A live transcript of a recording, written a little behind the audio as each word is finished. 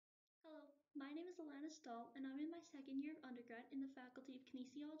Alana Stahl, and I'm in my second year of undergrad in the Faculty of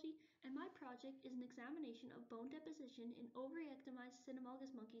Kinesiology, and my project is an examination of bone deposition in ovariectomized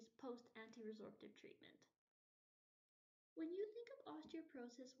cynomolgus monkeys post-antiresorptive treatment. When you think of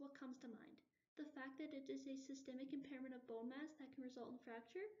osteoporosis, what comes to mind? The fact that it is a systemic impairment of bone mass that can result in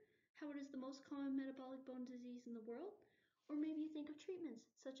fracture, how it is the most common metabolic bone disease in the world, or maybe you think of treatments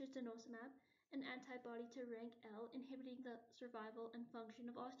such as denosumab, an antibody to rank L inhibiting the survival and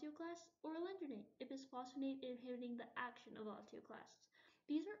function of osteoclasts, or alendronate, a bisphosphonate inhibiting the action of osteoclasts.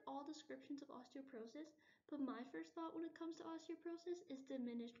 These are all descriptions of osteoporosis, but my first thought when it comes to osteoporosis is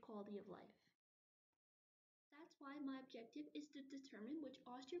diminished quality of life. That's why my objective is to determine which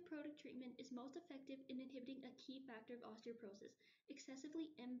osteoporotic treatment is most effective in inhibiting a key factor of osteoporosis,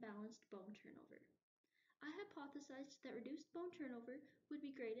 excessively imbalanced bone turnover. I hypothesized that reduced bone turnover would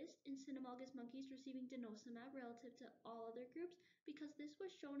be greatest in cynomolgus monkeys receiving denosumab relative to all other groups because this was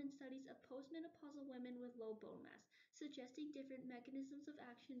shown in studies of postmenopausal women with low bone mass, suggesting different mechanisms of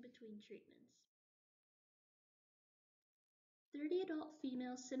action between treatments. 30 adult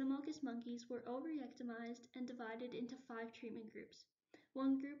female cynomolgus monkeys were ovariectomized and divided into 5 treatment groups.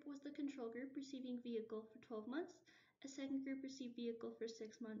 One group was the control group receiving vehicle for 12 months, a second group received vehicle for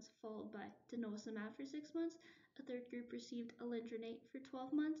 6 months followed by denosumab for 6 months, a third group received alendronate for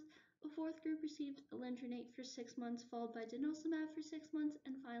 12 months, a fourth group received alendronate for 6 months followed by denosumab for 6 months,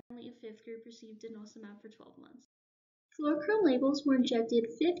 and finally a fifth group received denosumab for 12 months. Fluorochrome labels were injected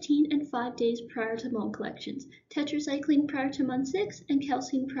 15 and 5 days prior to bone collections, tetracycline prior to month 6, and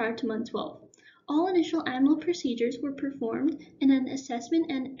calcium prior to month 12. All initial animal procedures were performed in an assessment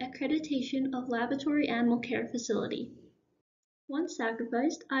and accreditation of laboratory animal care facility. Once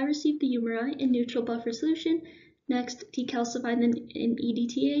sacrificed, I received the humeri in neutral buffer solution, next decalcified them in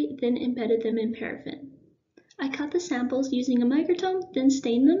EDTA, then embedded them in paraffin. I cut the samples using a microtome, then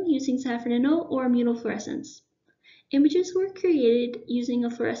stained them using safranin or immunofluorescence. Images were created using a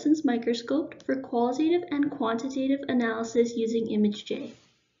fluorescence microscope for qualitative and quantitative analysis using ImageJ.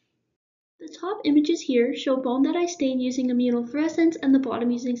 The top images here show bone that I stained using immunofluorescence and the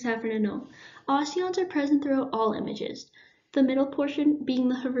bottom using safranin. Osteons are present throughout all images, the middle portion being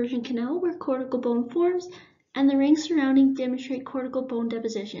the haversian canal where cortical bone forms, and the rings surrounding demonstrate cortical bone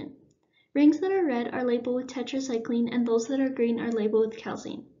deposition. Rings that are red are labeled with tetracycline and those that are green are labeled with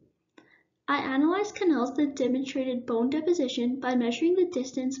calcine. I analyzed canals that demonstrated bone deposition by measuring the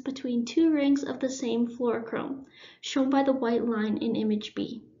distance between 2 rings of the same fluorochrome, shown by the white line in image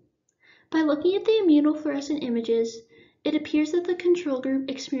B. By looking at the immunofluorescent images, it appears that the control group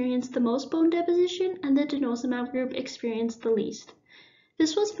experienced the most bone deposition and the denosumab group experienced the least.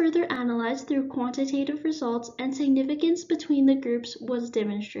 This was further analyzed through quantitative results and significance between the groups was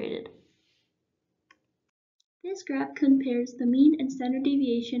demonstrated. This graph compares the mean and standard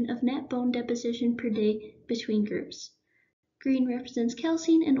deviation of net bone deposition per day between groups. Green represents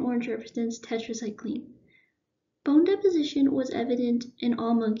calcine and orange represents tetracycline. Bone deposition was evident in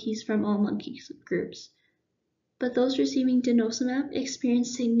all monkeys from all monkey groups, but those receiving denosumab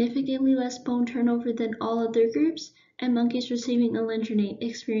experienced significantly less bone turnover than all other groups, and monkeys receiving alendronate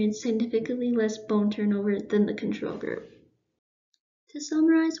experienced significantly less bone turnover than the control group. To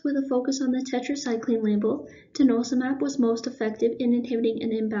summarize, with a focus on the tetracycline label, denosumab was most effective in inhibiting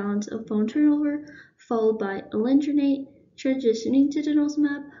an imbalance of bone turnover, followed by alendronate, transitioning to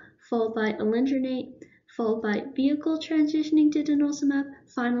denosumab, followed by alendronate, followed by vehicle transitioning to denosumab,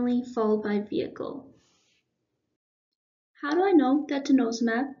 finally followed by vehicle. How do I know that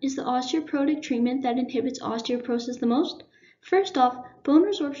denosumab is the osteoporotic treatment that inhibits osteoporosis the most? First off, bone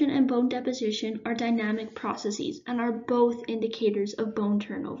resorption and bone deposition are dynamic processes and are both indicators of bone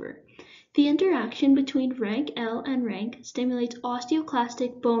turnover. The interaction between rank L and rank stimulates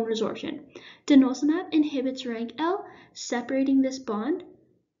osteoclastic bone resorption. Denosumab inhibits rank L, separating this bond,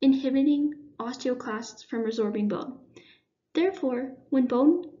 inhibiting osteoclasts from resorbing bone. Therefore, when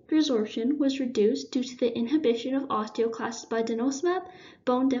bone resorption was reduced due to the inhibition of osteoclasts by denosumab,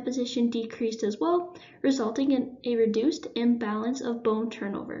 bone deposition decreased as well, resulting in a reduced imbalance of bone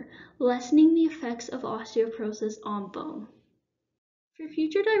turnover, lessening the effects of osteoporosis on bone. For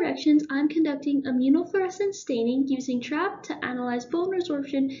future directions, I'm conducting immunofluorescence staining using TRAP to analyze bone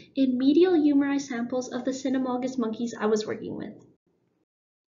resorption in medial humeri samples of the cynomolgus monkeys I was working with.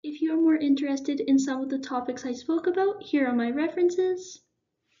 If you are more interested in some of the topics I spoke about, here are my references.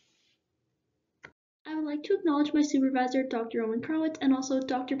 I would like to acknowledge my supervisor, Dr. Roman Krawitz, and also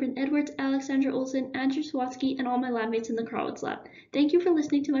Dr. Brent Edwards, Alexandra Olsen, Andrew Swatsky, and all my lab mates in the Krawitz lab. Thank you for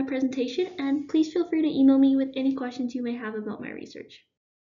listening to my presentation, and please feel free to email me with any questions you may have about my research.